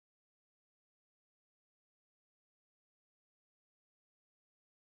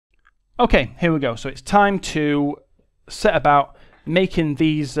Okay, here we go. So it's time to set about making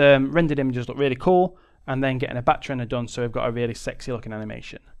these rendered images look really cool and then getting a batch render done so we've got a really sexy looking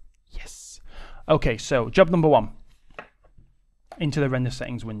animation. Yes. Okay, so job number 1. Into the render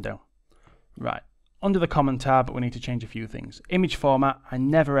settings window. Right. Under the common tab, we need to change a few things. Image format, I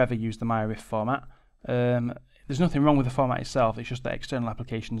never ever use the MyRIF format. There's nothing wrong with the format itself, it's just that external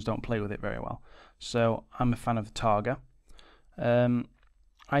applications don't play with it very well. So I'm a fan of the Targa.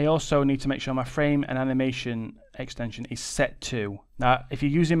 I also need to make sure my frame and animation extension is set to. Now, if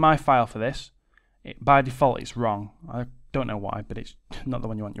you're using my file for this, by default it's wrong. I don't know why, but it's not the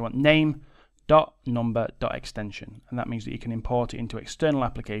one you want. You want name.number.extension, and that means that you can import it into external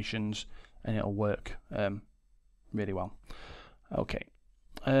applications and it'll work really well. Okay.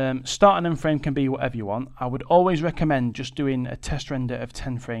 Start and end frame can be whatever you want. I would always recommend just doing a test render of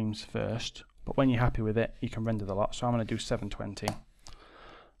 10 frames first, but when you're happy with it, you can render the lot. So I'm going to do 720.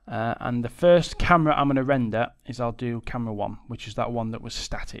 And the first camera I'm going to render is I'll do camera 1, which is that one that was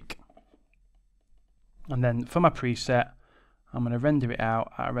static. And then for my preset, I'm going to render it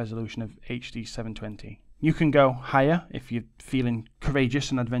out at a resolution of HD 720. You can go higher if you're feeling courageous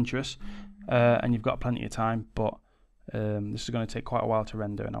and adventurous, and you've got plenty of time, but this is going to take quite a while to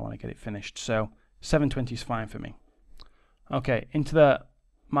render and I want to get it finished. So 720 is fine for me. Okay, into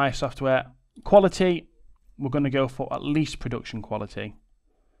my software quality, we're going to go for at least production quality.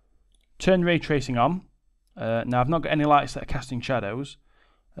 Turn ray tracing on. Now I've not got any lights that are casting shadows.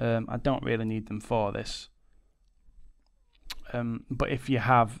 I don't really need them for this. But if you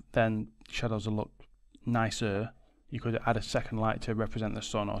have, then shadows will look nicer. You could add a second light to represent the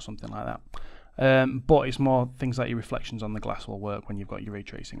sun or something like that. But it's more things like your reflections on the glass will work when you've got your ray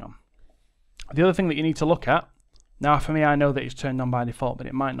tracing on. The other thing that you need to look at, now for me I know that it's turned on by default, but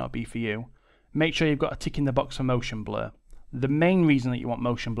it might not be for you. Make sure you've got a tick in the box for motion blur. The main reason that you want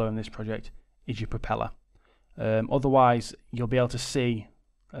motion blur in this project is your propeller. Otherwise, you'll be able to see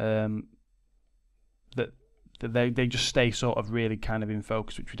that they just stay sort of really kind of in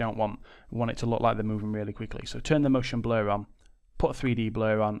focus, which we don't want. We want it to look like they're moving really quickly. So turn the motion blur on, put a 3D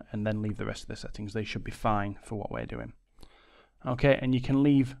blur on, and then leave the rest of the settings. They should be fine for what we're doing. Okay, and you can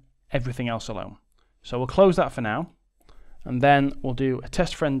leave everything else alone. So we'll close that for now, and then we'll do a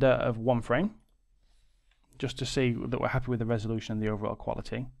test render of 1 frame, just to see that we're happy with the resolution and the overall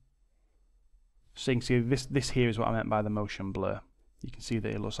quality. So you can see this here is what I meant by the motion blur. You can see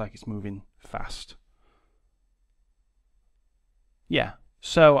that it looks like it's moving fast. Yeah,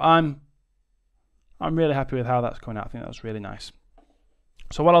 so I'm really happy with how that's coming out. I think that's really nice.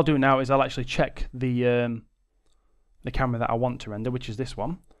 So what I'll do now is I'll actually check the camera that I want to render, which is this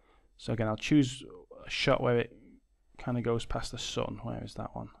one. So again, I'll choose a shot where it kind of goes past the sun. Where is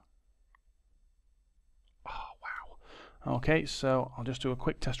that one? Oh, wow. Okay, so I'll just do a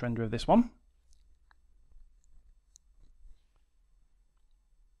quick test render of this one.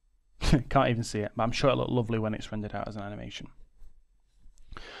 Can't even see it, but I'm sure it'll look lovely when it's rendered out as an animation.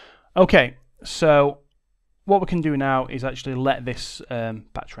 Okay, so what we can do now is actually let this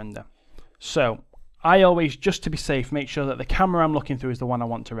batch render. So I always, just to be safe, make sure that the camera I'm looking through is the one I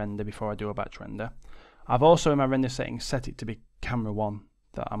want to render before I do a batch render. I've also in my render settings set it to be camera 1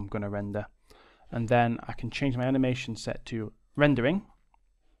 that I'm going to render. And then I can change my animation set to rendering.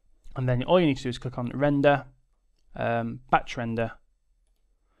 And then all you need to do is click on render, batch render,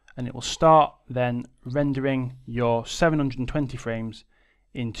 and it will start then rendering your 720 frames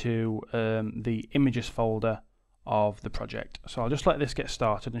into the images folder of the project. So I'll just let this get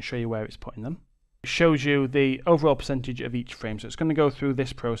started and show you where it's putting them. It shows you the overall percentage of each frame, so it's going to go through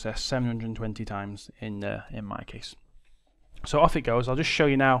this process 720 times in my case. So off it goes. I'll just show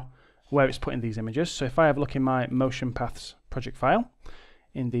you now where it's putting these images. So if I have a look in my Motion Paths project file,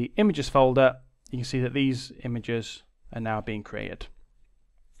 in the images folder, you can see that these images are now being created.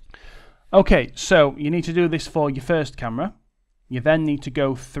 Okay, so you need to do this for your first camera. You then need to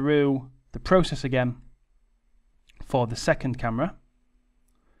go through the process again for the second camera,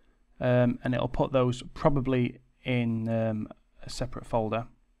 and it'll put those probably in a separate folder,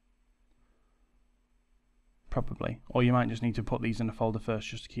 probably, or you might just need to put these in a folder first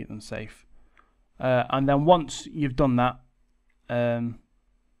just to keep them safe. And then once you've done that,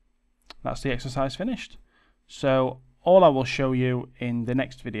 that's the exercise finished. So all I will show you in the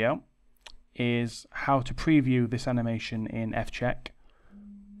next video is how to preview this animation in FCheck.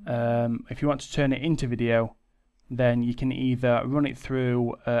 If you want to turn it into video, then you can either run it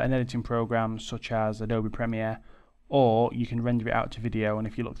through an editing program such as Adobe Premiere, or you can render it out to video. And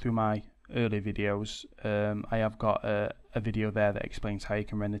if you look through my earlier videos, I have got a video there that explains how you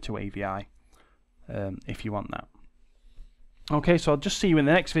can render to AVI if you want that. Okay, so I'll just see you in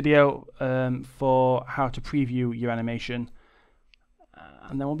the next video for how to preview your animation,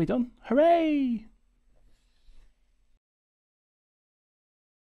 and then we'll be done. Hooray!